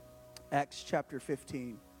Acts chapter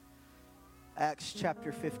 15. Acts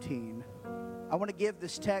chapter 15. I want to give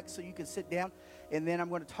this text so you can sit down, and then I'm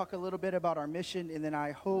going to talk a little bit about our mission, and then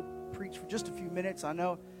I hope preach for just a few minutes. I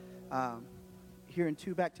know hearing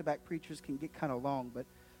two back-to-back preachers can get kind of long, but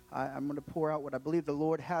I'm going to pour out what I believe the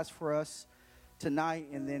Lord has for us tonight,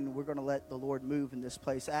 and then we're going to let the Lord move in this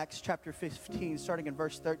place. Acts chapter 15, starting in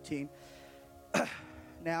verse 13.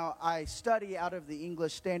 Now, I study out of the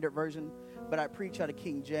English Standard Version, but I preach out of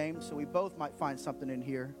King James, so we both might find something in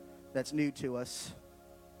here that's new to us.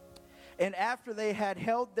 And after they had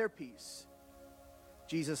held their peace,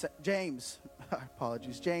 James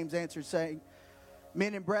answered, saying,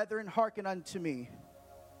 Men and brethren, hearken unto me.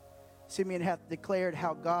 Simeon hath declared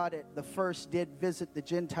how God at the first did visit the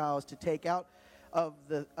Gentiles to take out of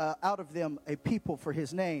them a people for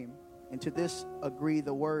his name. And to this agree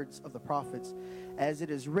the words of the prophets, as it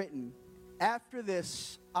is written, After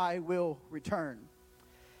this I will return,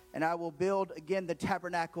 and I will build again the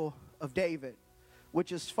tabernacle of David,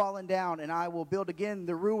 which is fallen down, and I will build again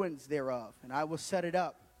the ruins thereof, and I will set it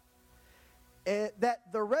up,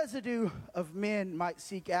 that the residue of men might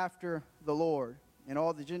seek after the Lord, and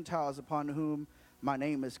all the Gentiles upon whom my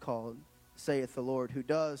name is called, saith the Lord, who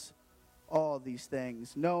does all these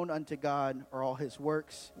things. Known unto God are all his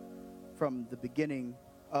works from the beginning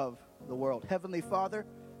of the world. Heavenly Father,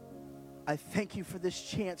 I thank you for this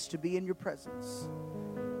chance to be in your presence.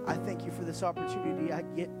 I thank you for this opportunity I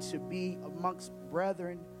get to be amongst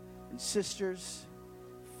brethren and sisters,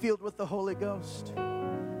 filled with the Holy Ghost,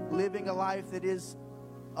 living a life that is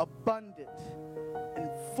abundant and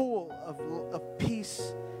full of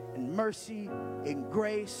peace and mercy and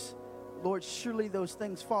grace. Lord, surely those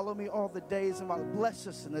things follow me all the days of my life. Bless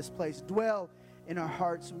us in this place. Dwell in our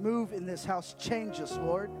hearts. Move in this house. Change us,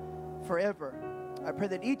 Lord, forever. I pray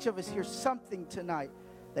that each of us hears something tonight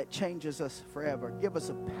that changes us forever. Give us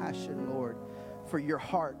a passion, Lord, for your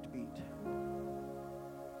heartbeat.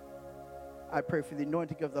 I pray for the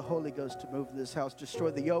anointing of the Holy Ghost to move in this house.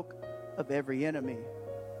 Destroy the yoke of every enemy.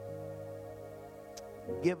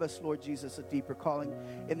 Give us, Lord Jesus, a deeper calling.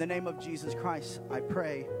 In the name of Jesus Christ, I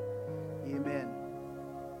pray. Amen.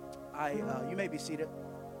 You may be seated.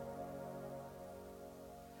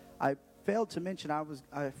 I failed to mention,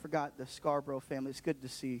 I forgot the Scarborough family. It's good to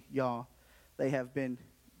see y'all. They have been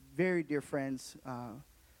very dear friends.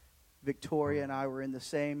 Victoria and I were in the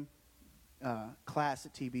same class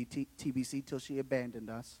at TBC till she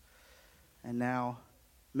abandoned us. And now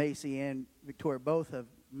Macy and Victoria both have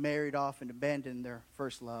married off and abandoned their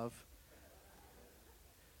first love.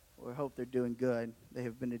 We hope they're doing good. They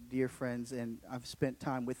have been dear friends, and I've spent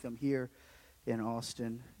time with them here in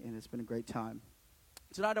Austin, and it's been a great time.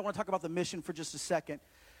 Tonight I want to talk about the mission for just a second.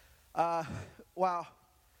 You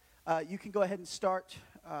can go ahead and start.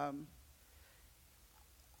 I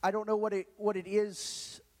don't know what it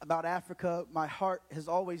is about Africa. My heart has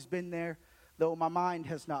always been there, though my mind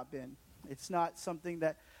has not been. It's not something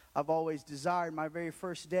that I've always desired. My very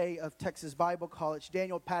first day of Texas Bible College,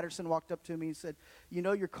 Daniel Patterson walked up to me and said, "You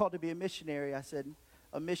know you're called to be a missionary." I said,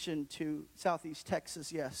 "A mission to Southeast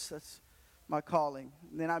Texas?" "Yes, that's my calling."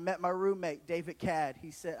 And then I met my roommate, David Cadd.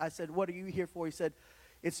 I said, "What are you here for?" He said,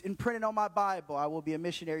 "It's imprinted on my Bible. I will be a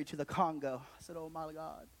missionary to the Congo." I said, "Oh my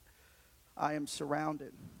God, I am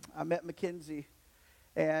surrounded." I met Mackenzie,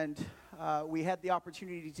 and we had the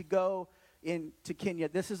opportunity to go into Kenya.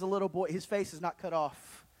 This is a little boy. His face is not cut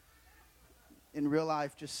off. In real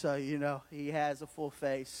life, just so you know, he has a full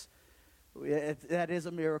face. That is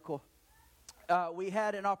a miracle. We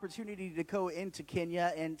had an opportunity to go into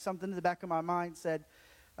Kenya, and something in the back of my mind said,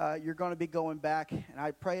 you're going to be going back. And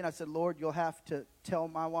I prayed, and I said, "Lord, you'll have to tell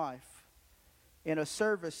my wife." In a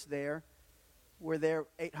service there, where there are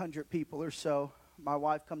 800 people or so, my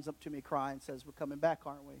wife comes up to me crying and says, "We're coming back,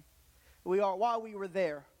 aren't we?" While we were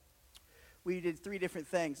there, we did 3 different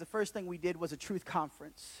things. The first thing we did was a truth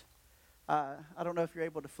conference. I don't know if you're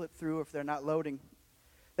able to flip through or if they're not loading.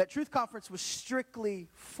 That truth conference was strictly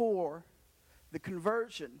for the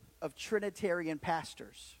conversion of Trinitarian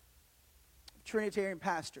pastors. Trinitarian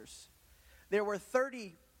pastors. There were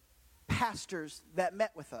 30 pastors that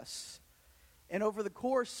met with us. And over the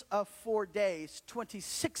course of 4 days,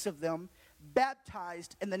 26 of them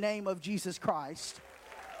baptized in the name of Jesus Christ,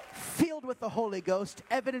 filled with the Holy Ghost,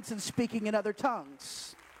 evidence and speaking in other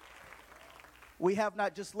tongues. We have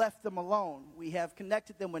not just left them alone. We have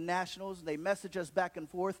connected them with nationals, and they message us back and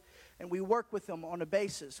forth, and we work with them on a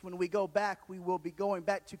basis. When we go back, we will be going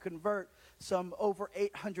back to convert some over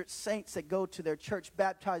 800 saints that go to their church,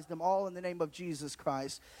 baptize them all in the name of Jesus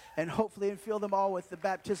Christ, and hopefully fill them all with the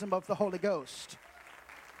baptism of the Holy Ghost.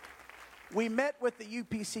 We met with the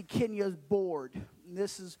UPC Kenya's board. And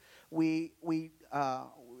this is,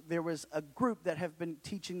 there was a group that have been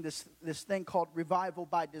teaching this thing called Revival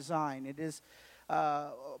by Design. It is,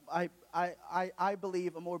 I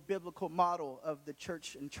believe, a more biblical model of the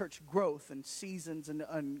church and church growth and seasons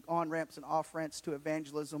and on-ramps and off-ramps to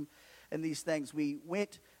evangelism and these things. We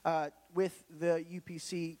went with the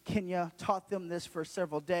UPC Kenya, taught them this for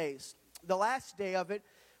several days. The last day of it,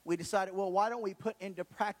 we decided, well, why don't we put into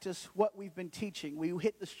practice what we've been teaching? We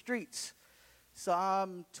hit the streets.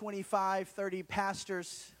 Some 25, 30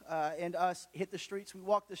 pastors and us hit the streets. We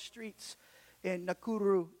walked the streets in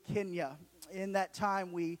Nakuru, Kenya. In that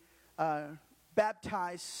time, we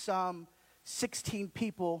baptized some 16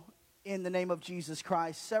 people in the name of Jesus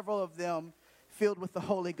Christ, several of them filled with the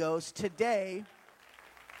Holy Ghost. Today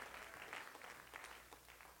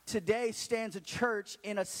stands a church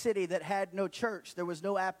in a city that had no church. There was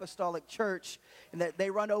no apostolic church, and that they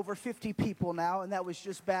run over 50 people now, and that was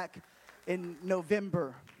just back in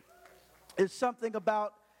November. There's something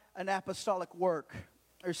about an apostolic work.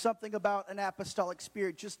 There's something about an apostolic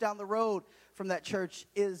spirit. Just down the road from that church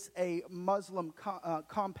is a Muslim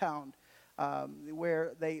compound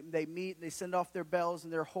where they meet, they send off their bells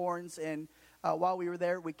and their horns, and while we were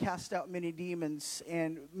there, we cast out many demons,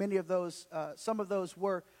 and many of those, some of those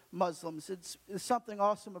were Muslims. It's something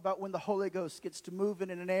awesome about when the Holy Ghost gets to move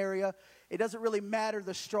in an area. It doesn't really matter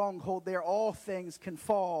the stronghold there. All things can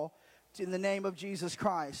fall in the name of Jesus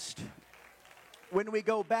Christ. When we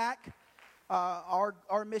go back,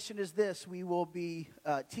 our mission is this. We will be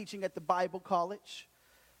teaching at the Bible College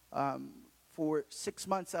for 6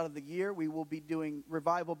 months out of the year. We will be doing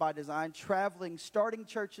Revival by Design, traveling, starting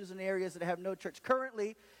churches in areas that have no church.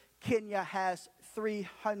 Currently, Kenya has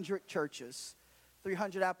 300 churches,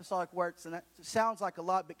 300 apostolic works, and that sounds like a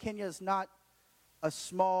lot, but Kenya is not a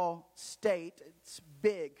small state. It's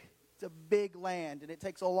big. It's a big land, and it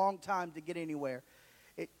takes a long time to get anywhere.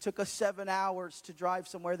 It took us 7 hours to drive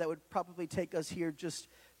somewhere that would probably take us here just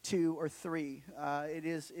 2 or 3.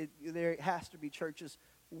 There has to be churches,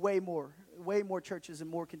 way more churches in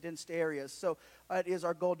more condensed areas. So it is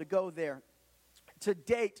our goal to go there. To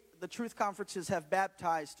date, the Truth Conferences have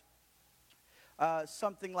baptized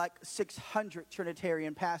something like 600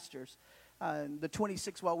 Trinitarian pastors. The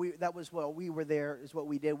 26 while we were there is what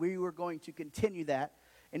we did. We were going to continue that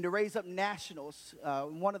and to raise up nationals.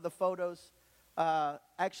 One of the photos,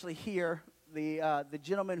 actually here, the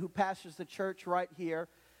gentleman who pastors the church right here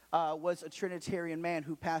was a Trinitarian man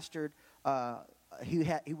who pastored.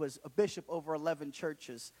 He was a bishop over 11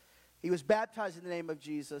 churches. He was baptized in the name of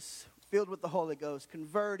Jesus, filled with the Holy Ghost,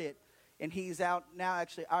 converted. And he's out now,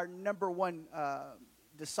 actually, our number one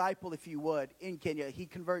disciple, if you would, in Kenya. He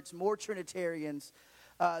converts more Trinitarians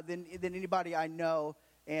than anybody I know,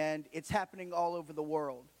 and it's happening all over the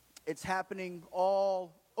world. It's happening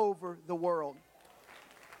all over the world.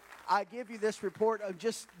 I give you this report of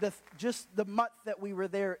just the month that we were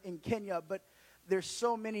there in Kenya, but there's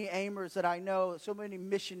so many aimers that I know, so many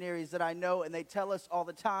missionaries that I know, and they tell us all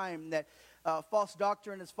the time that false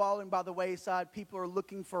doctrine is falling by the wayside. People are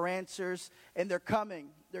looking for answers, and they're coming.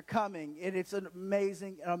 They're coming, and it's an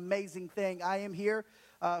amazing thing. I am here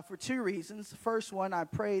for 2 reasons. The first one, I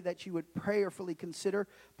pray that you would prayerfully consider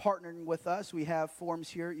partnering with us. We have forms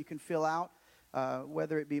here you can fill out,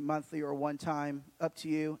 whether it be monthly or one time, up to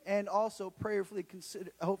you. And also prayerfully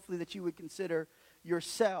consider, hopefully that you would consider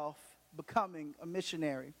yourself becoming a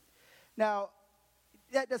missionary. Now,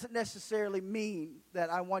 that doesn't necessarily mean that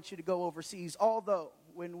I want you to go overseas, although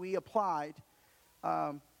when we applied,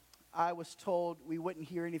 I was told we wouldn't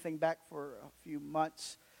hear anything back for a few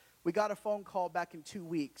months. We got a phone call back in 2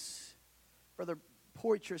 weeks. Brother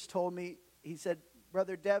Poitras told me, he said,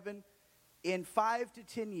 Brother Devin, in 5 to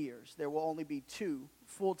 10 years, there will only be 2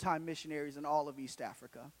 full-time missionaries in all of East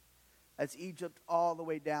Africa. That's Egypt all the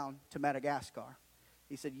way down to Madagascar.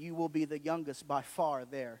 He said, you will be the youngest by far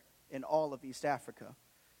there in all of East Africa.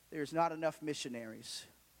 There's not enough missionaries.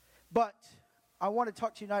 But I want to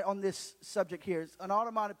talk to you tonight on this subject here. It's an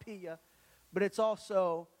onomatopoeia, but it's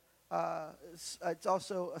also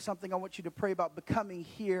something I want you to pray about becoming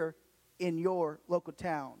here in your local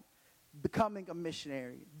town. Becoming a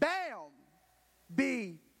missionary. Bam!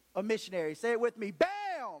 Be a missionary. Say it with me. Bam!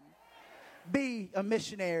 Be a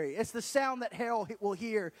missionary. It's the sound that hell will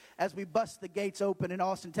hear as we bust the gates open in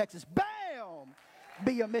Austin, Texas. Bam!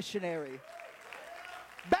 Be a missionary.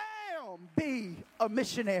 Bam! Be a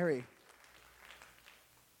missionary.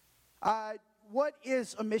 What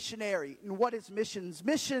is a missionary and what is missions?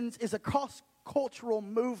 Missions is a cross-cultural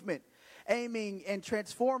movement aiming and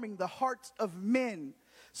transforming the hearts of men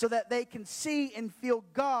so that they can see and feel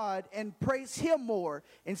God and praise Him more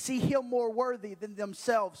and see Him more worthy than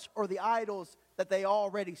themselves or the idols that they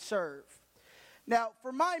already serve. Now,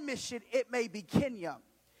 for my mission, it may be Kenya,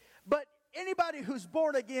 but anybody who's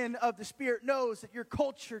born again of the Spirit knows that your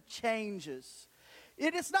culture changes.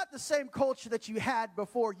 It is not the same culture that you had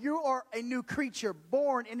before. You are a new creature,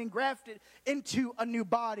 born and engrafted into a new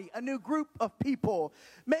body, a new group of people.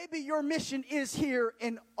 Maybe your mission is here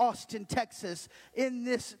in Austin, Texas, in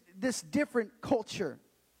this different culture.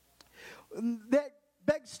 That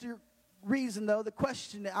begs to reason, though, the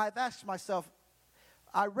question that I've asked myself.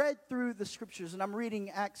 I read through the scriptures, and I'm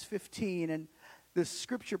reading Acts 15, and the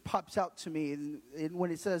scripture pops out to me, and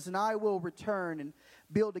when it says, "And I will return and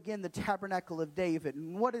build again the tabernacle of David."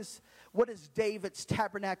 And what does David's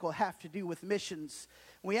tabernacle have to do with missions?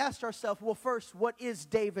 And we asked ourselves, well, first, what is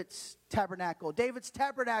David's tabernacle? David's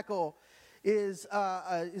tabernacle is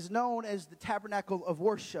known as the tabernacle of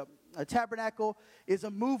worship. A tabernacle is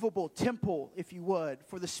a movable temple, if you would,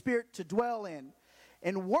 for the Spirit to dwell in.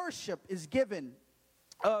 And worship is given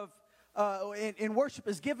worship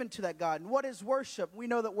is given to that God. And what is worship? We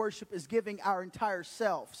know that worship is giving our entire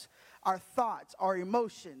selves, our thoughts, our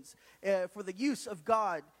emotions, for the use of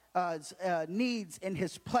God's needs and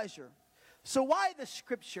His pleasure. So why the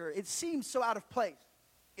scripture? It seems so out of place.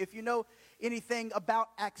 If you know anything about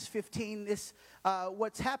Acts 15,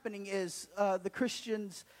 what's happening is the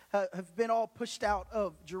Christians have been all pushed out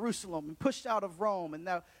of Jerusalem and pushed out of Rome, and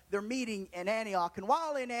now they're meeting in Antioch. And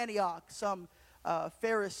while in Antioch, some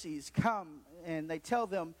Pharisees come and they tell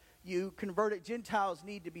them, you converted Gentiles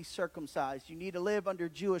need to be circumcised. You need to live under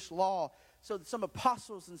Jewish law. So that some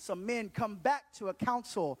apostles and some men come back to a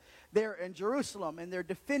council there in Jerusalem, and they're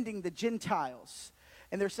defending the Gentiles.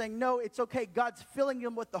 And they're saying, no, it's okay. God's filling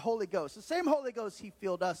them with the Holy Ghost. The same Holy Ghost He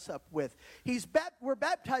filled us up with. We're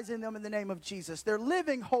baptizing them in the name of Jesus. They're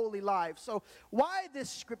living holy lives. So why this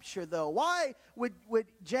scripture, though? Why would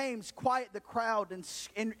James quiet the crowd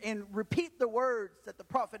and repeat the words that the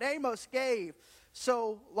prophet Amos gave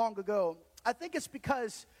so long ago? I think it's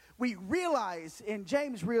because we realize, and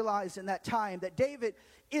James realized in that time, that David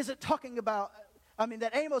isn't talking about,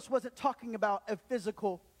 that Amos wasn't talking about a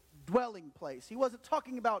physical dwelling place. He wasn't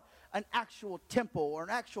talking about an actual temple or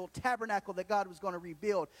an actual tabernacle that God was going to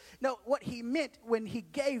rebuild. No, what he meant when he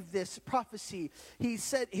gave this prophecy, he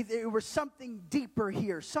said there was something deeper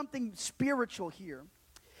here, something spiritual here.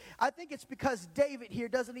 I think it's because David here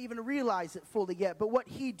doesn't even realize it fully yet, but what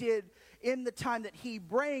he did in the time that he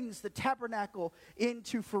brings the tabernacle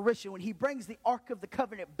into fruition, when he brings the Ark of the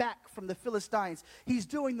Covenant back from the Philistines, he's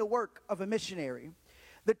doing the work of a missionary.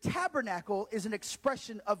 The tabernacle is an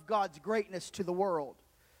expression of God's greatness to the world.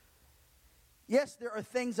 Yes, there are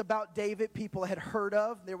things about David people had heard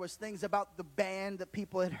of. There was things about the band that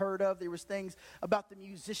people had heard of. There was things about the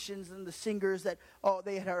musicians and the singers that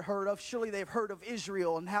they had heard of. Surely they've heard of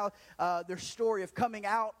Israel and how their story of coming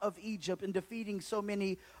out of Egypt and defeating so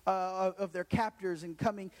many of their captors and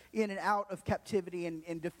coming in and out of captivity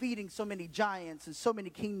and defeating so many giants and so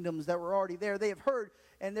many kingdoms that were already there. They have heard,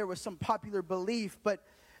 and there was some popular belief, but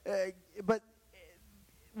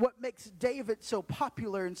what makes David so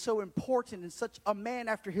popular and so important and such a man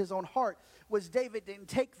after his own heart was David didn't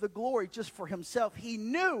take the glory just for himself. He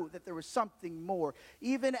knew that there was something more.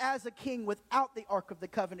 Even as a king without the Ark of the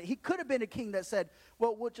Covenant, he could have been a king that said,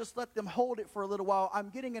 well, we'll just let them hold it for a little while. I'm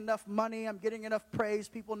getting enough money. I'm getting enough praise.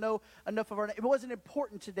 People know enough of our name. It wasn't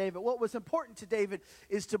important to David. What was important to David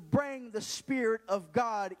is to bring the Spirit of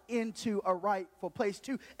God into a rightful place,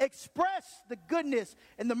 to express the goodness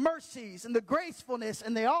and the mercies and the gracefulness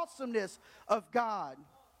and the awesomeness of God.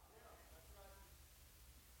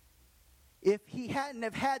 If he hadn't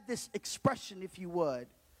have had this expression, if you would,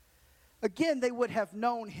 again, they would have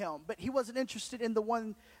known him. But he wasn't interested in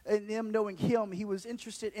them knowing him. He was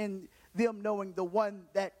interested in them knowing the one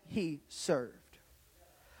that he served.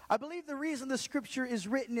 I believe the reason the scripture is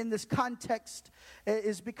written in this context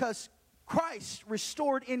is because Christ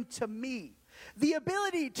restored into me the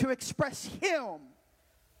ability to express him.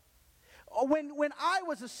 When I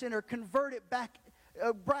was a sinner, converted back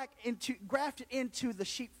grafted into the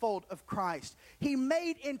sheepfold of Christ, he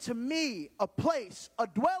made into me a place, a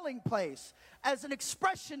dwelling place, as an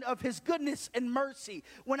expression of his goodness and mercy.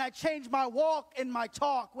 When I changed my walk and my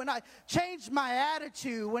talk, when I changed my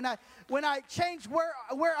attitude, when I changed where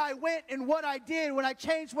I went and what I did, when I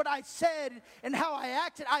changed what I said and how I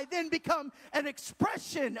acted, I then become an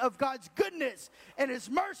expression of God's goodness and his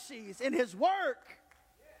mercies and his work.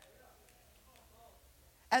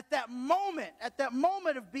 at that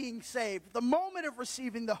moment of being saved, the moment of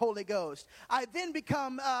receiving the Holy Ghost, I then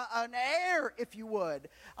become an heir, if you would.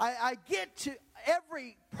 I get to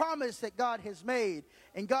every promise that God has made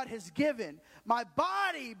and God has given. My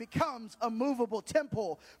body becomes a movable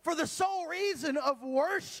temple for the sole reason of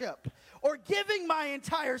worship, or giving my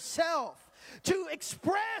entire self to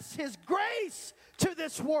express His grace to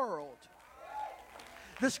this world.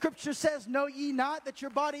 The scripture says, know ye not that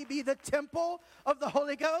your body be the temple of the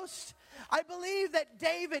Holy Ghost? I believe that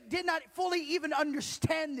David did not fully even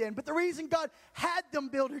understand them, but the reason God had them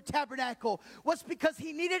build a tabernacle was because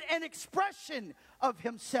he needed an expression of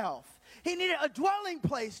himself. He needed a dwelling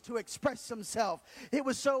place to express himself. It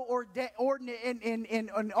was so ordinate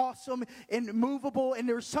and awesome and movable, and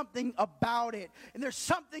there's something about it. And there's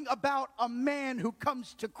something about a man who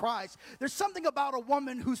comes to Christ. There's something about a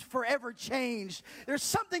woman who's forever changed. There's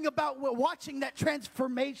something about watching that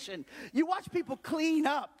transformation. You watch people clean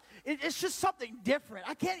up. It's just something different.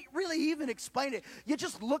 I can't really even explain it. You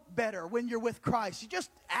just look better when you're with Christ. You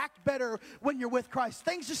just act better when you're with Christ.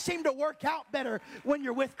 Things just seem to work out better when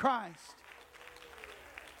you're with Christ.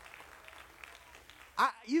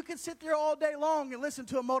 You can sit there all day long and listen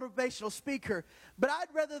to a motivational speaker, but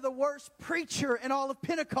I'd rather the worst preacher in all of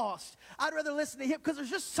Pentecost. I'd rather listen to him because there's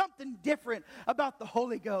just something different about the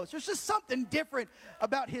Holy Ghost. There's just something different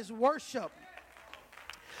about His worship.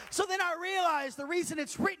 So then I realized the reason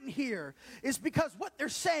it's written here is because what they're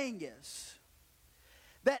saying is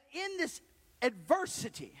that in this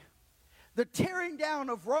adversity, the tearing down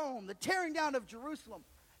of Rome, the tearing down of Jerusalem,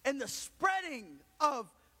 and the spreading of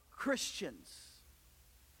Christians,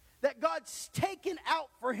 that God's taken out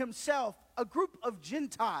for Himself a group of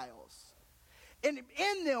Gentiles, and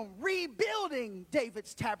in them rebuilding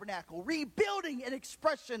David's tabernacle, rebuilding an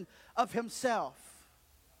expression of Himself.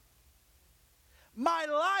 My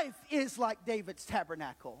life is like David's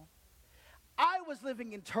tabernacle. I was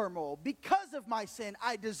living in turmoil. Because of my sin,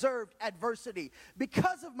 I deserved adversity.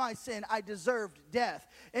 Because of my sin, I deserved death.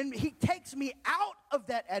 And He takes me out of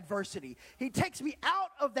that adversity. He takes me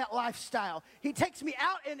out of that lifestyle. He takes me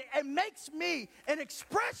out and makes me an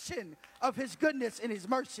expression of His goodness and His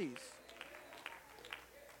mercies.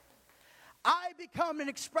 I become an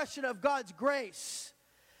expression of God's grace,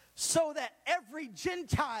 so that every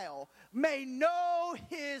Gentile may know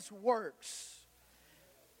His works.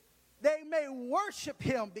 They may worship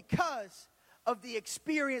Him because of the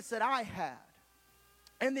experience that I had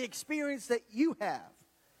and the experience that you have.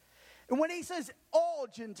 And when He says all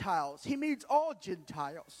Gentiles, He means all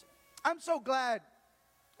Gentiles. I'm so glad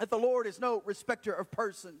that the Lord is no respecter of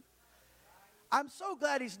person. I'm so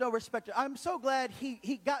glad He's no respecter. I'm so glad he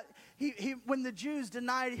when the Jews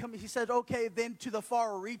denied Him, He said, okay, then to the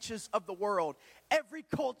far reaches of the world. Every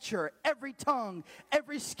culture, every tongue,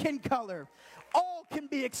 every skin color, all can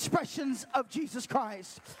be expressions of Jesus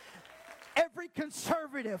Christ. Every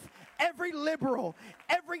conservative, every liberal,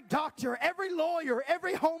 every doctor, every lawyer,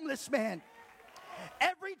 every homeless man,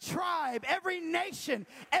 every tribe, every nation,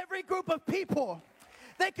 every group of people,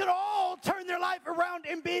 they could all turn their life around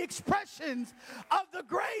and be expressions of the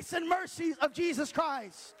grace and mercies of Jesus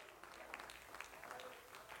Christ.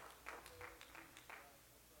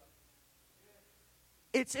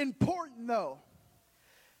 It's important, though,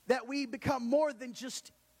 that we become more than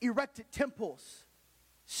just erected temples,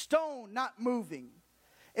 stone not moving.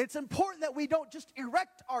 It's important that we don't just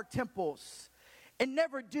erect our temples and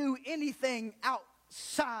never do anything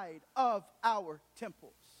outside of our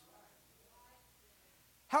temples.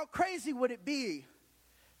 How crazy would it be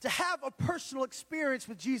to have a personal experience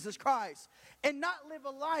with Jesus Christ and not live a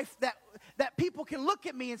life that people can look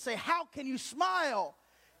at me and say, how can you smile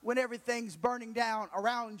when everything's burning down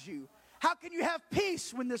around you? How can you have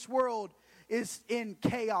peace when this world is in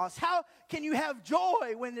chaos? How can you have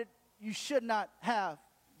joy when you should not have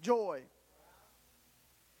joy?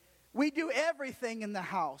 We do everything in the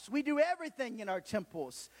house. We do everything in our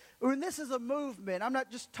temples. And this is a movement. I'm not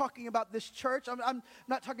just talking about this church. I'm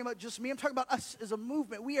not talking about just me. I'm talking about us as a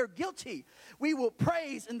movement. We are guilty. We will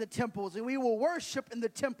praise in the temples, and we will worship in the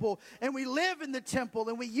temple, and we live in the temple,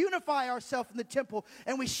 and we unify ourselves in the temple,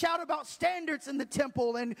 and we shout about standards in the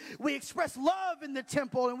temple, and we express love in the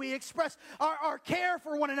temple, and we express our care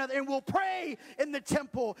for one another, and we'll pray in the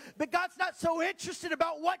temple. But God's not so interested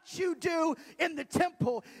about what you do in the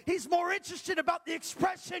temple. He's more interested about the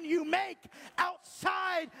expression you make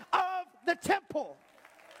outside of the temple.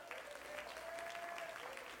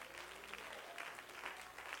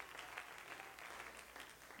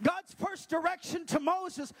 God's first direction to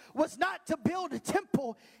Moses was not to build a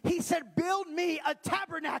temple. He said, build me a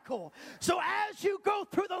tabernacle. So as you go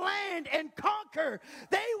through the land and conquer,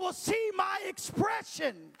 they will see my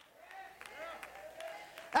expression.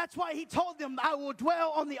 That's why he told them, I will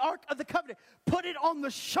dwell on the ark of the covenant. Put it on the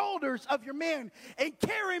shoulders of your men and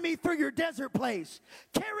carry me through your desert place.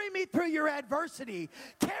 Carry me through your adversity.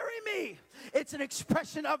 Carry me. It's an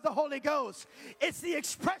expression of the Holy Ghost. It's the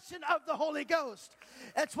expression of the Holy Ghost.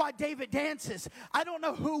 That's why David dances. I don't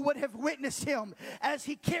know who would have witnessed him as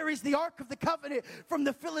he carries the Ark of the Covenant from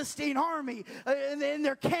the Philistine army in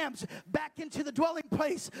their camps back into the dwelling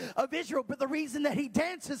place of Israel. But the reason that he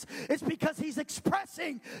dances is because he's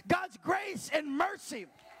expressing God's grace and mercy.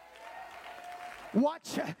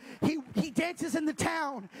 Watch, he dances in the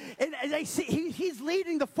town, and they see he's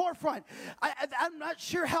leading the forefront. I'm not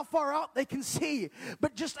sure how far out they can see,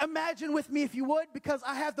 but just imagine with me if you would, because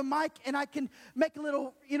I have the mic and I can make a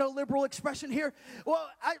little, liberal expression here. Well,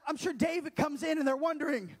 I'm sure David comes in and they're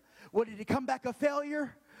wondering, well, did he come back a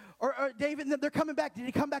failure? Or David, they're coming back. Did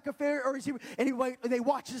he come back a failure? Or is he? Anyway, they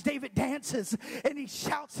watch as David dances and he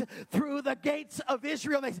shouts through the gates of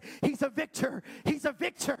Israel. He's a victor. He's a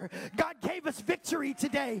victor. God gave us victory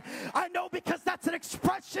today. I know, because that's an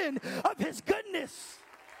expression of his goodness.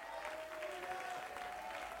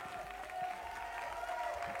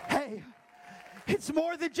 Hey. It's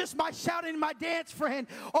more than just my shout and my dance, friend.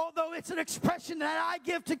 Although it's an expression that I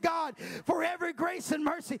give to God for every grace and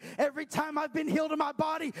mercy. Every time I've been healed in my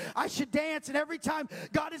body, I should dance. And every time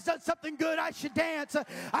God has done something good, I should dance.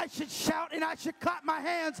 I should shout and I should clap my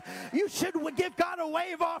hands. You should give God a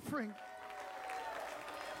wave offering.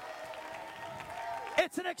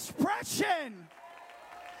 It's an expression.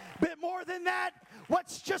 But more than that,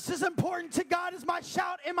 what's just as important to God as my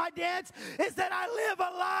shout and my dance is that I live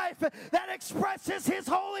a life that expresses his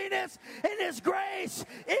holiness and his grace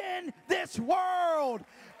in this world.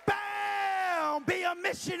 Bam! Be a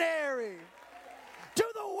missionary. Do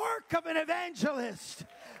the work of an evangelist.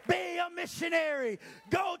 Be a missionary.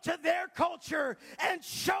 Go to their culture and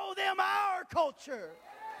show them our culture.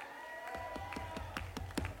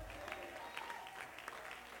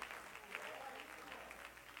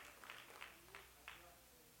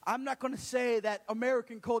 I'm not going to say that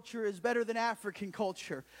American culture is better than African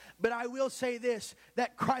culture, but I will say this,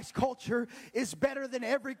 that Christ culture is better than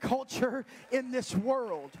every culture in this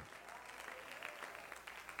world.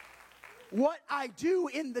 What I do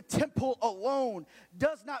in the temple alone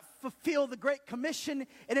does not fulfill the Great Commission,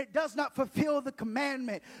 and it does not fulfill the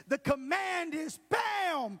commandment. The command is,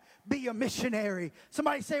 bam, be a missionary.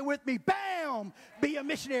 Somebody say with me, bam, be a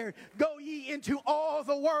missionary. Go ye into all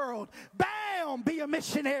the world. Bam, be a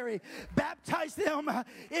missionary. Baptize them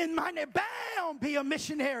in my name. Bam, be a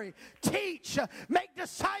missionary. Teach, make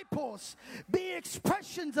disciples. Be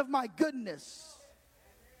expressions of my goodness.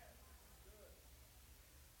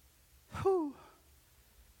 Whew.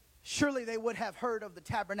 Surely they would have heard of the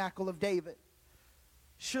tabernacle of David.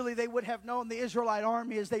 Surely they would have known the Israelite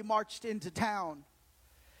army as they marched into town.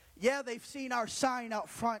 Yeah, they've seen our sign out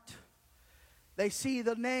front. They see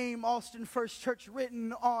the name Austin First Church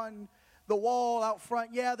written on the wall out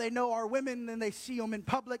front. Yeah, they know our women and they see them in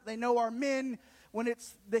public. They know our men when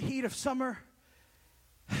it's the heat of summer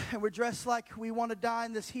and we're dressed like we want to die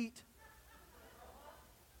in this heat.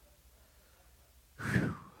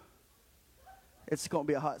 Whew. It's going to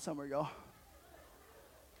be a hot summer, y'all.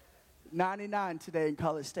 99 today in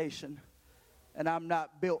College Station, and I'm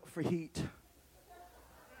not built for heat.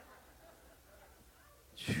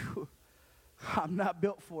 I'm not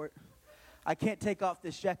built for it. I can't take off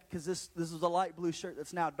this jacket because this is a light blue shirt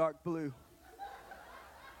that's now dark blue.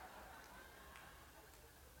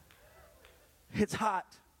 It's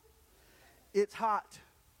hot. It's hot.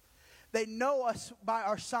 They know us by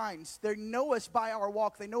our signs. They know us by our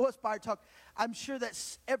walk. They know us by our talk. I'm sure that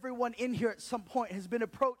everyone in here at some point has been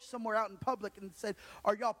approached somewhere out in public and said,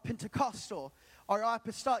 are y'all Pentecostal? Are y'all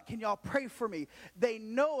apostolic? Can y'all pray for me? They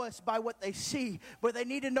know us by what they see, but they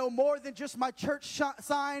need to know more than just my church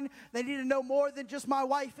sign. They need to know more than just my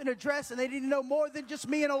wife in a dress, and they need to know more than just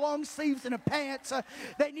me in a long sleeves and a pants.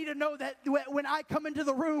 They need to know that when I come into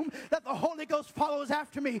the room, that the Holy Ghost follows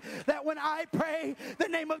after me, that when I pray the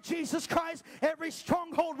name of Jesus Christ, every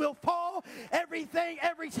stronghold will fall, every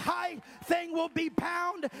high thing will be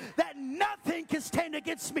bound, that nothing can stand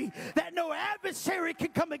against me, that no adversary can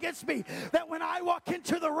come against me, that when I walk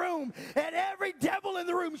into the room, and every devil in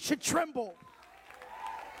the room should tremble.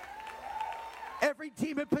 Every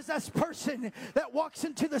demon-possessed person that walks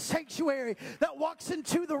into the sanctuary, that walks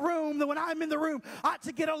into the room, that when I'm in the room, I ought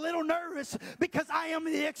to get a little nervous because I am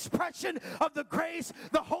the expression of the grace,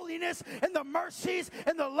 the holiness, and the mercies,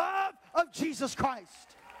 and the love of Jesus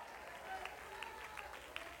Christ.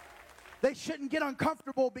 They shouldn't get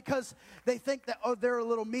uncomfortable because they think that, oh, they're a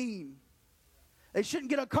little mean. They shouldn't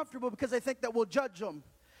get uncomfortable because they think that we'll judge them.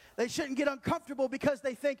 They shouldn't get uncomfortable because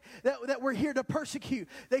they think that we're here to persecute.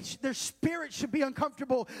 Their spirit should be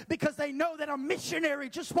uncomfortable because they know that a missionary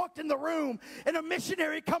just walked in the room, and a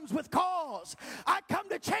missionary comes with cause. I come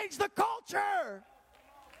to change the culture.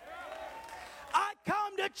 I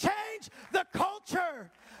come to change the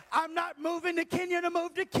culture. I'm not moving to Kenya to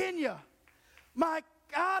move to Kenya. My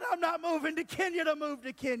God, I'm not moving to Kenya to move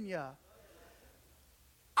to Kenya.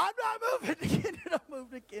 I'm not moving to Kenya to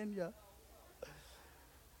move to Kenya.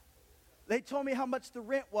 They told me how much the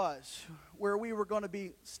rent was where we were going to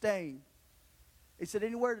be staying. They said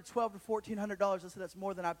anywhere to $1,200 to $1,400. I said, that's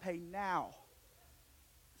more than I pay now.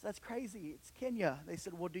 I said, that's crazy. It's Kenya. They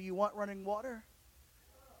said, well, do you want running water?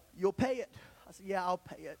 You'll pay it. I said, yeah, I'll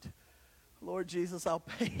pay it. Lord Jesus, I'll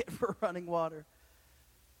pay it for running water.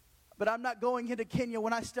 But I'm not going into Kenya.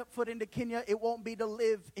 When I step foot into Kenya, it won't be to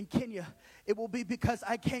live in Kenya. It will be because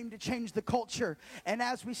I came to change the culture. And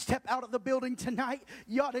as we step out of the building tonight,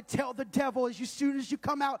 you ought to tell the devil as soon as you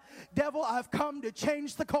come out, devil, I've come to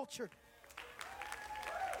change the culture.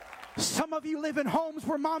 Some of you live in homes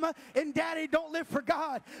where mama and daddy don't live for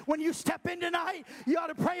God. When you step in tonight, you ought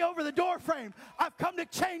to pray over the door frame. I've come to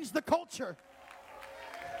change the culture.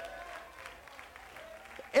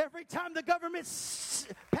 Every time the government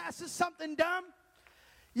passes something dumb,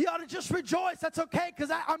 you ought to just rejoice. That's okay, because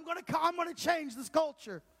I'm going to change this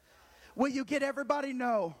culture. Will you get everybody?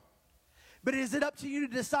 No. But is it up to you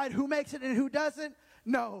to decide who makes it and who doesn't?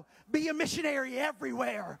 No. Be a missionary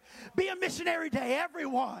everywhere. Be a missionary to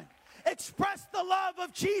everyone. Express the love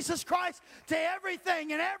of Jesus Christ to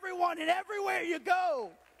everything and everyone and everywhere you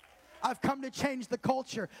go. I've come to change the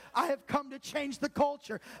culture. I have come to change the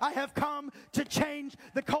culture. I have come to change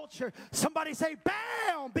the culture. Somebody say,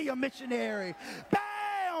 bam, be a missionary.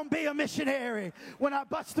 Bam, be a missionary. When I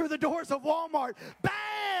bust through the doors of Walmart,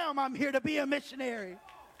 bam, I'm here to be a missionary.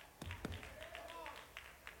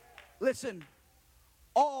 Listen,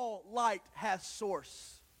 all light has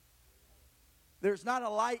source. There's not a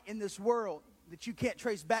light in this world that you can't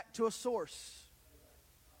trace back to a source.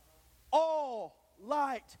 All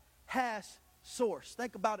light has source.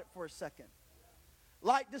 Think about it for a second.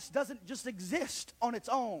 Light just doesn't just exist on its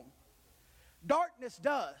own. Darkness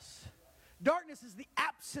does. Darkness is the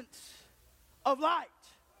absence of light.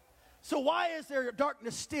 So why is there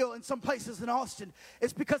darkness still in some places in Austin?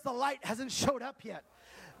 It's because the light hasn't showed up yet.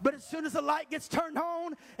 But as soon as the light gets turned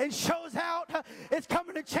on and shows out, it's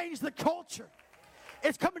coming to change the culture.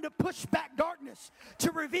 It's coming to push back darkness,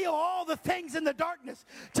 to reveal all the things in the darkness,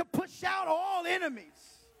 to push out all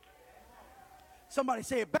enemies. Somebody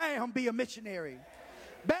say, bam, be a missionary.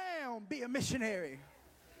 Bam, be a missionary.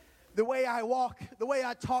 The way I walk, the way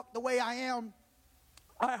I talk, the way I am,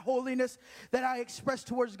 my holiness that I express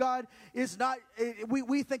towards God is not,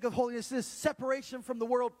 we think of holiness as separation from the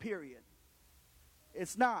world, period.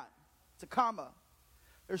 It's not. It's a comma.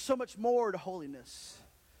 There's so much more to holiness.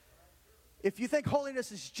 If you think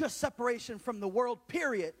holiness is just separation from the world,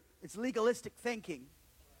 period, it's legalistic thinking.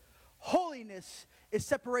 Holiness is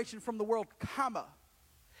separation from the world, comma.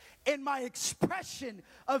 And my expression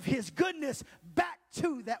of his goodness back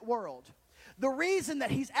to that world. The reason that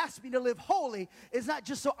he's asked me to live holy is not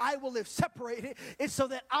just so I will live separated, it's so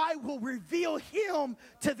that I will reveal him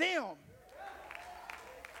to them.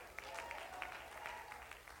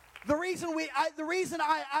 The reason I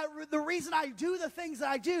do the things that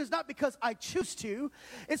I do is not because I choose to.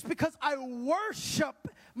 It's because I worship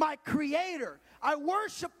my Creator. I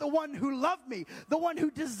worship the one who loved me, the one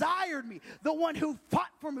who desired me, the one who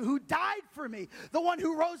fought for me, who died for me, the one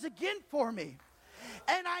who rose again for me.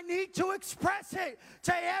 And I need to express it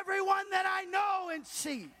to everyone that I know and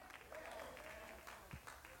see.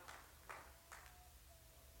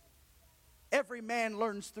 Every man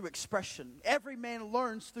learns through expression. Every man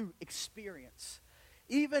learns through experience.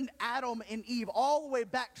 Even Adam and Eve, all the way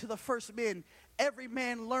back to the first men, every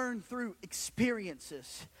man learned through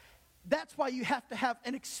experiences. That's why you have to have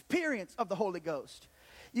an experience of the Holy Ghost.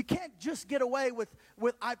 You can't just get away with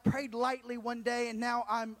I prayed lightly one day and now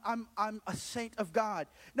I'm a saint of God.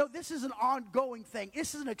 No, this is an ongoing thing.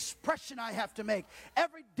 This is an expression I have to make.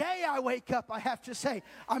 Every day I wake up, I have to say,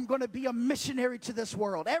 I'm going to be a missionary to this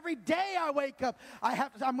world. Every day I wake up,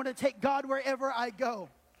 I'm going to take God wherever I go.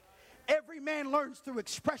 Every man learns through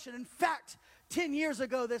expression. In fact, 10 years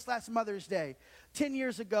ago, this last Mother's Day, 10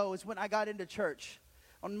 years ago is when I got into church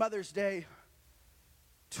on Mother's Day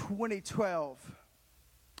 2012.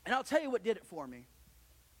 And I'll tell you what did it for me.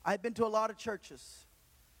 I've been to a lot of churches.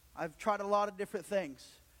 I've tried a lot of different things,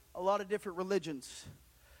 a lot of different religions.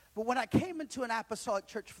 But when I came into an apostolic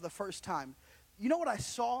church for the first time, you know what I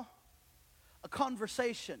saw? A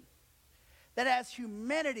conversation that as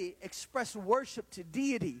humanity expressed worship to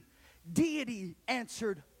deity, deity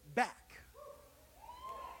answered back.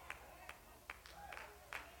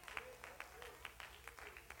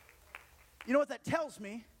 You know what that tells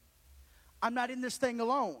me? I'm not in this thing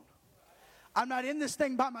alone. I'm not in this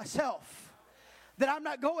thing by myself. That I'm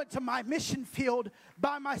not going to my mission field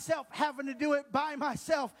by myself, having to do it by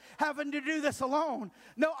myself, having to do this alone.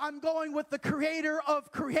 No, I'm going with the Creator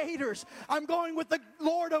of creators. I'm going with the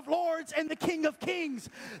Lord of lords and the King of kings,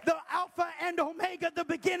 the Alpha and Omega, the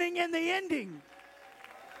beginning and the ending.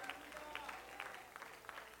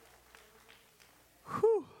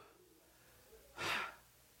 Whew.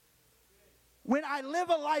 When I live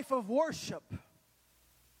a life of worship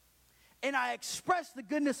and I express the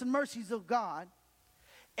goodness and mercies of God,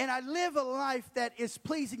 and I live a life that is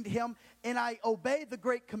pleasing to Him, and I obey the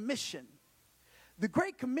Great Commission. The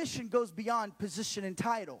Great Commission goes beyond position and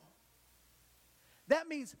title. That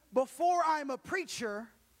means before I'm a preacher,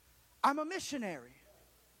 I'm a missionary.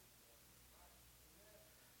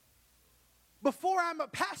 Before I'm a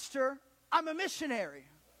pastor, I'm a missionary.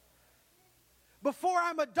 Before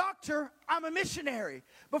I'm a doctor, I'm a missionary.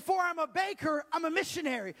 Before I'm a baker, I'm a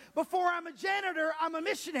missionary. Before I'm a janitor, I'm a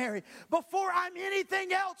missionary. Before I'm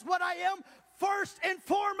anything else, what I am first and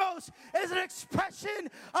foremost is an expression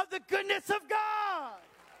of the goodness of God.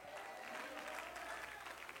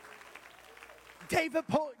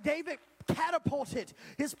 David catapulted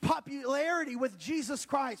his popularity with Jesus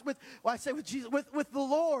Christ, with the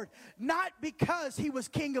Lord, not because he was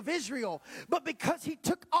king of Israel, but because he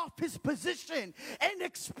took off his position and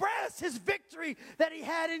expressed his victory that he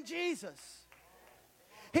had in Jesus.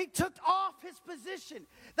 He took off his position.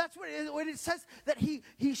 That's when it says that he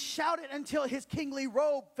shouted until his kingly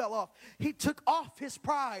robe fell off. He took off his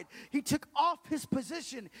pride. He took off his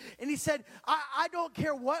position. And he said, I don't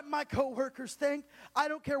care what my coworkers think. I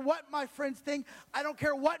don't care what my friends think. I don't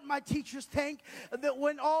care what my teachers think. That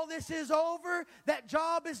when all this is over, that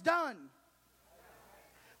job is done.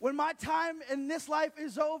 When my time in this life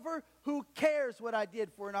is over, who cares what I did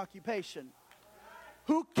for an occupation?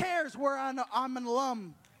 Who cares where I'm an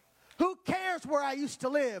alum? Who cares where I used to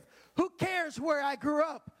live? Who cares where I grew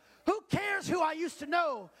up? Who cares who I used to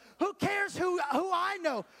know? Who cares who I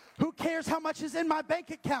know? Who cares how much is in my bank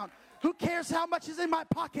account? Who cares how much is in my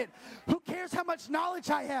pocket? Who cares how much knowledge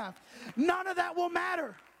I have? None of that will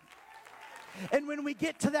matter. And when we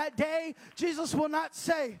get to that day, Jesus will not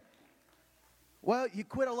say, well, you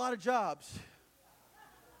quit a lot of jobs.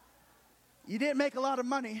 You didn't make a lot of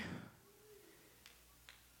money.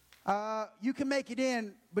 You can make it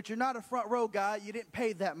in, but you're not a front row guy. You didn't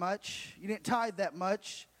pay that much. You didn't tithe that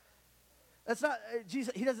much. That's not,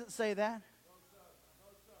 Jesus, he doesn't say that.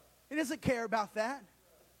 He doesn't care about that.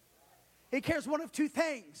 He cares one of two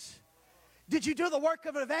things. Did you do the work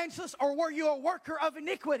of an evangelist, or were you a worker of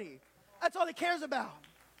iniquity? That's all he cares about.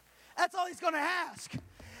 That's all he's going to ask.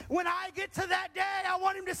 When I get to that day, I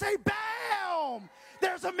want him to say, bam,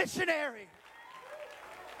 there's a missionary.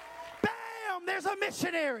 Bam, there's a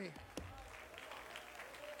missionary.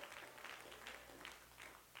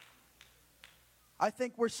 I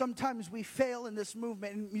think where sometimes we fail in this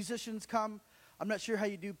movement, and musicians come, I'm not sure how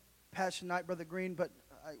you do Passion Night, Brother Green, but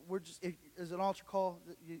we're just, is an altar call?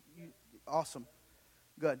 Awesome.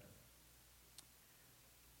 Good.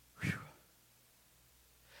 Whew.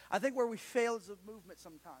 I think where we fail as a movement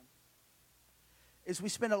sometimes is we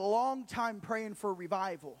spend a long time praying for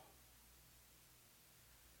revival.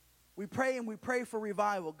 We pray and we pray for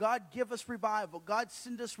revival. God, give us revival. God,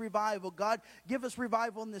 send us revival. God, give us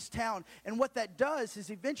revival in this town. And what that does is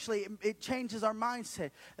eventually it changes our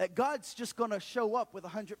mindset that God's just going to show up with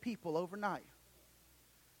 100 people overnight.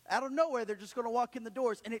 Out of nowhere, they're just going to walk in the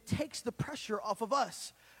doors. And it takes the pressure off of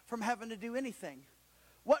us from having to do anything.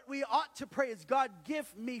 What we ought to pray is, God,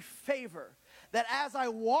 give me favor. That as I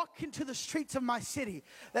walk into the streets of my city,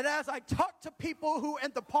 that as I talk to people who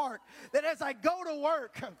at the park, that as I go to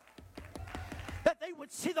work, that they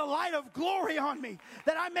would see the light of glory on me,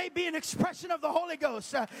 that I may be an expression of the Holy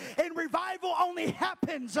Ghost. And revival only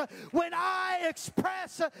happens when I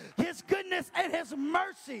express His goodness and His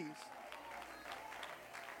mercies.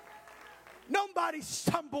 Nobody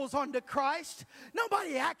stumbles onto Christ.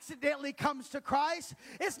 Nobody accidentally comes to Christ.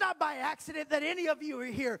 It's not by accident that any of you are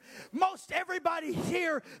here. Most everybody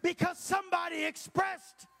here because somebody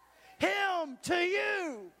expressed Him to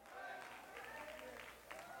you.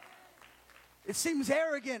 It seems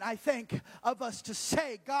arrogant, I think, of us to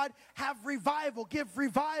say, God, have revival, give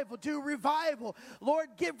revival, do revival. Lord,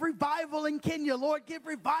 give revival in Kenya. Lord, give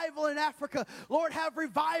revival in Africa. Lord, have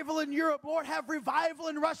revival in Europe. Lord, have revival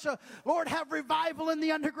in Russia. Lord, have revival in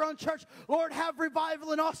the underground church. Lord, have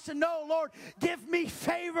revival in Austin. No, Lord, give me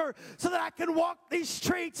favor so that I can walk these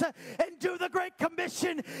streets and do the Great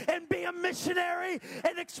Commission and be a missionary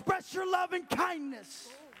and express your love and kindness.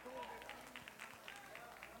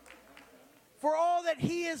 For all that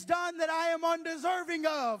He has done that I am undeserving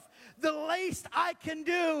of, the least I can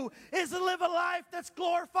do is to live a life that's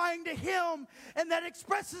glorifying to Him and that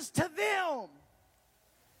expresses to them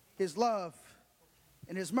His love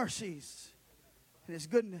and His mercies and His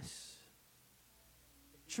goodness.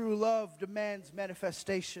 True love demands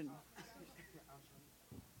manifestation.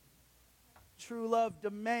 True love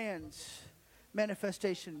demands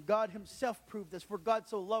manifestation. God Himself proved this. For God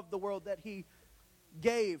so loved the world that He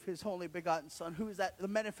gave His only begotten Son. Who is that? The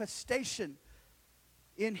manifestation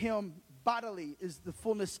in Him bodily is the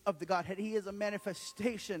fullness of the Godhead. He is a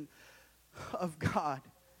manifestation of God.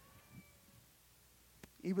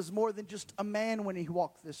 He was more than just a man when He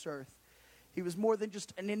walked this earth. He was more than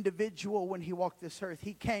just an individual when He walked this earth.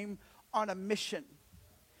 He came on a mission.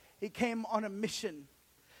 He came on a mission.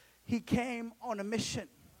 He came on a mission.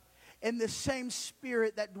 And the same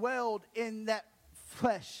Spirit that dwelled in that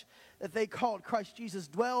flesh that they called Christ Jesus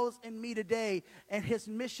dwells in me today, and His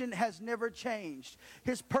mission has never changed.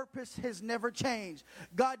 His purpose has never changed.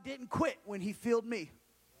 God didn't quit when He filled me.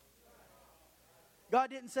 God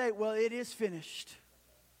didn't say, well, it is finished.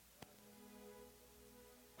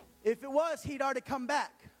 If it was, He'd already come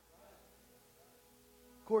back.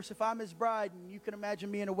 Of course, if I'm His bride and you can imagine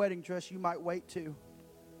me in a wedding dress, you might wait too.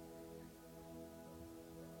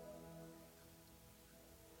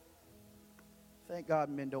 Thank God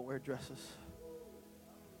men don't wear dresses.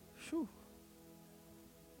 Whew.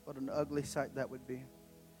 What an ugly sight that would be.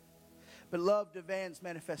 But love demands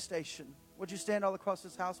manifestation. Would you stand all across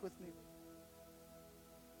this house with me?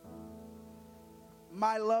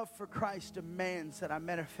 My love for Christ demands that I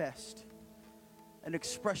manifest an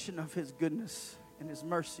expression of His goodness and His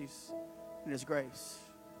mercies and His grace.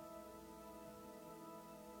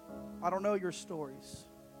 I don't know your stories.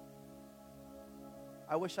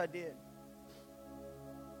 I wish I did.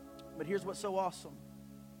 But here's what's so awesome.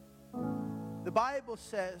 The Bible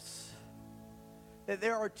says that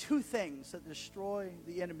there are two things that destroy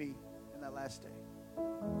the enemy in that last day.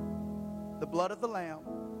 The blood of the Lamb,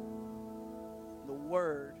 the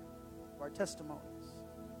word of our testimonies.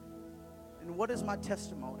 And what is my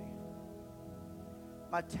testimony?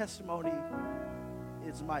 My testimony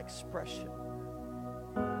is my expression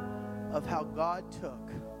of how God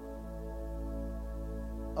took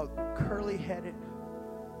a curly-headed,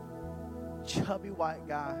 chubby white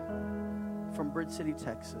guy from Bridge City,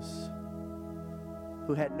 Texas,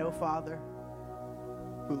 who had no father,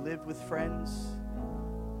 who lived with friends,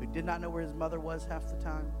 who did not know where his mother was half the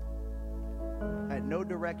time, had no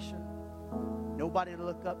direction, nobody to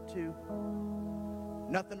look up to,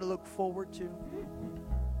 nothing to look forward to,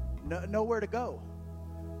 nowhere to go.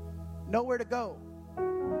 Nowhere to go.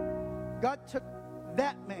 God took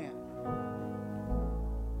that man,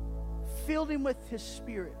 filled him with His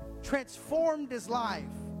Spirit, transformed his life,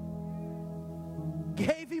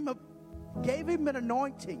 gave him an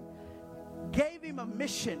anointing, gave him a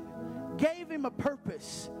mission, gave him a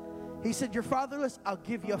purpose. He said, you're fatherless, I'll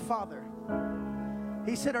give you a father.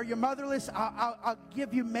 He said, are you motherless? I'll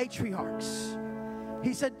give you matriarchs.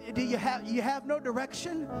 He said, do you have no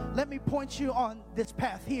direction? Let me point you on this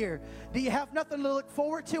path here. Do you have nothing to look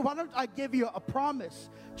forward to? Why don't I give you a promise?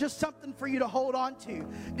 Just something for you to hold on to.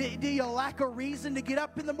 Do you lack a reason to get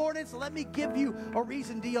up in the mornings? Let me give you a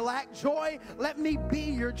reason. Do you lack joy? Let me be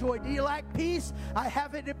your joy. Do you lack peace? I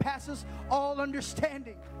have it. It passes all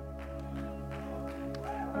understanding.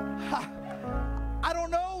 I don't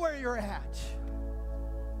know where you're at.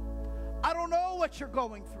 I don't know what you're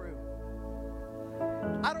going through.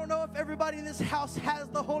 I don't know if everybody in this house has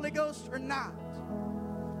the Holy Ghost or not.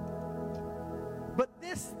 But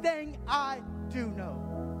this thing I do know,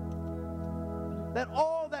 that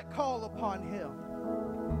all that call upon Him,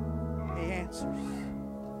 He answers.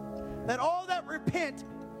 That all that repent,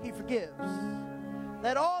 He forgives.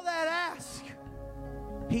 That all that ask,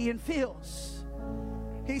 He infills.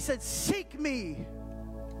 He said, seek me,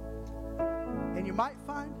 and you might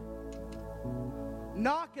find.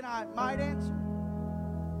 Knock and I might answer.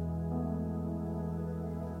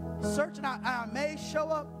 Search and I may show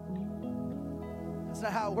up. That's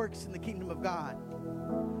not how it works in the kingdom of God.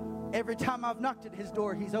 Every time I've knocked at his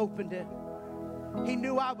door, he's opened it. He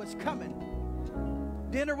knew I was coming.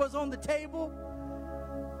 Dinner was on the table.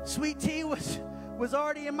 Sweet tea was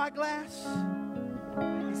already in my glass.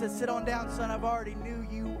 He said, sit on down, son. I've already knew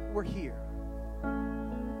you were here.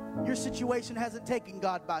 Your situation hasn't taken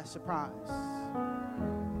God by surprise.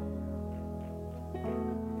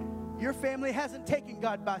 Your family hasn't taken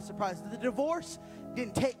God by surprise. The divorce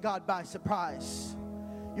didn't take God by surprise.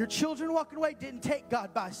 Your children walking away didn't take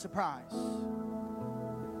God by surprise.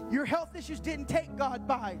 Your health issues didn't take God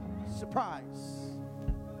by surprise.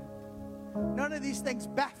 None of these things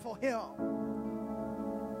baffle him.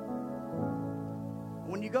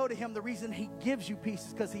 When you go to him, the reason he gives you peace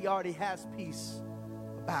is because he already has peace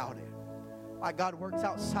about it. My God works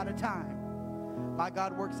outside of time. My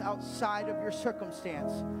God works outside of your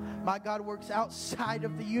circumstance. My God works outside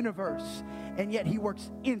of the universe. And yet he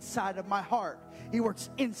works inside of my heart. He works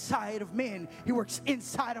inside of men. He works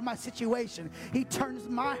inside of my situation. He turns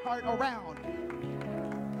my heart around.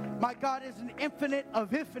 My God is an infinite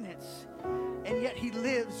of infinites. And yet he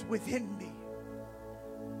lives within me.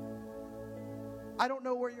 I don't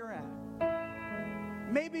know where you're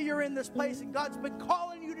at. Maybe you're in this place and God's been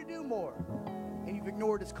calling you to do more. And you've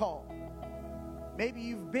ignored his call. Maybe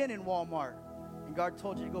you've been in Walmart and God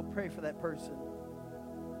told you to go pray for that person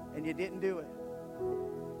and you didn't do it.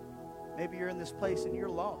 Maybe you're in this place and you're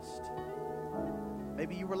lost.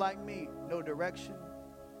 Maybe you were like me, no direction,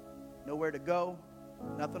 nowhere to go,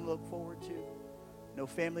 nothing to look forward to, no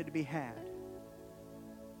family to be had.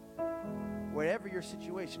 Whatever your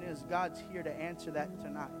situation is, God's here to answer that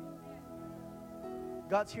tonight.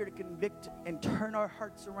 God's here to convict and turn our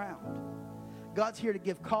hearts around. God's here to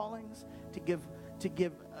give callings, to give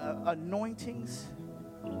anointings,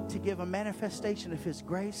 to give a manifestation of his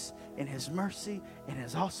grace and his mercy and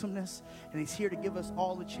his awesomeness. And he's here to give us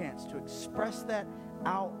all a chance to express that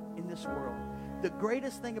out in this world. The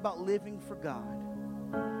greatest thing about living for God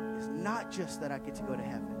is not just that I get to go to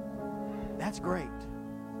heaven. That's great.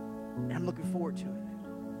 And I'm looking forward to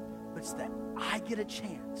it. But it's that I get a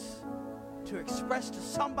chance to express to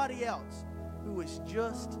somebody else who is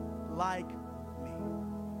just like me.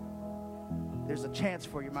 There's a chance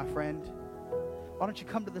for you, my friend. Why don't you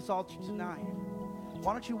come to this altar tonight?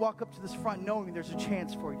 Why don't you walk up to this front knowing there's a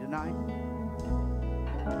chance for you tonight?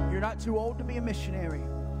 You're not too old to be a missionary.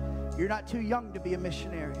 You're not too young to be a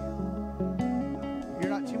missionary. You're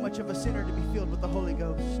not too much of a sinner to be filled with the Holy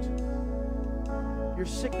Ghost. Your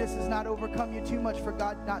sickness has not overcome you too much for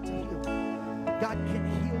God not to heal. God can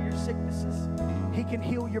heal your sicknesses. He can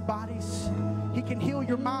heal your bodies. He can heal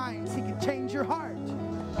your minds. He can change your heart.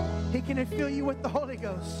 He can fill you with the Holy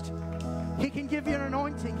Ghost. He can give you an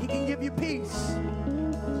anointing. He can give you peace.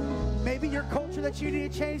 Maybe your culture that you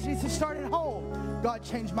need to change needs to start at home. God,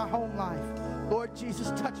 change my home life. Lord Jesus,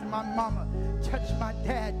 touch my mama. Touch my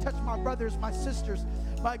dad. Touch my brothers, my sisters.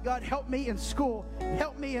 My God, help me in school.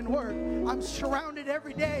 Help me in work. I'm surrounded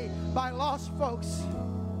every day by lost folks.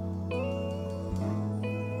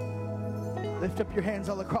 Lift up your hands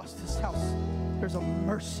all across this house. There's a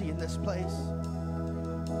mercy in this place.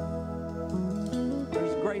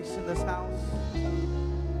 There's grace in this house.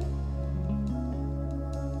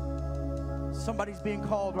 Somebody's being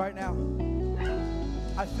called right now.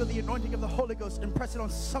 I feel the anointing of the Holy Ghost impressing on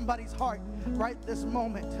somebody's heart right this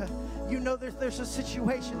moment. You know there's a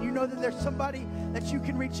situation. You know that there's somebody that you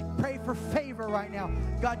can reach. Pray for favor right now.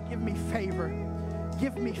 God, give me favor.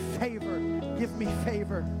 Give me favor. Give me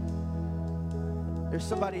favor. There's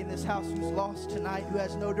somebody in this house who's lost tonight, who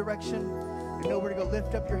has no direction. You know where to go.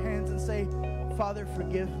 Lift up your hands and say, Father,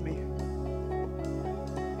 forgive me.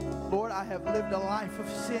 Lord, I have lived a life of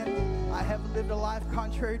sin. I have lived a life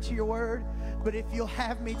contrary to your word. But if you'll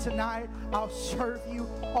have me tonight, I'll serve you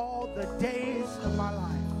all the days of my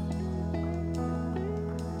life.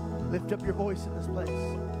 Lift up your voice in this place.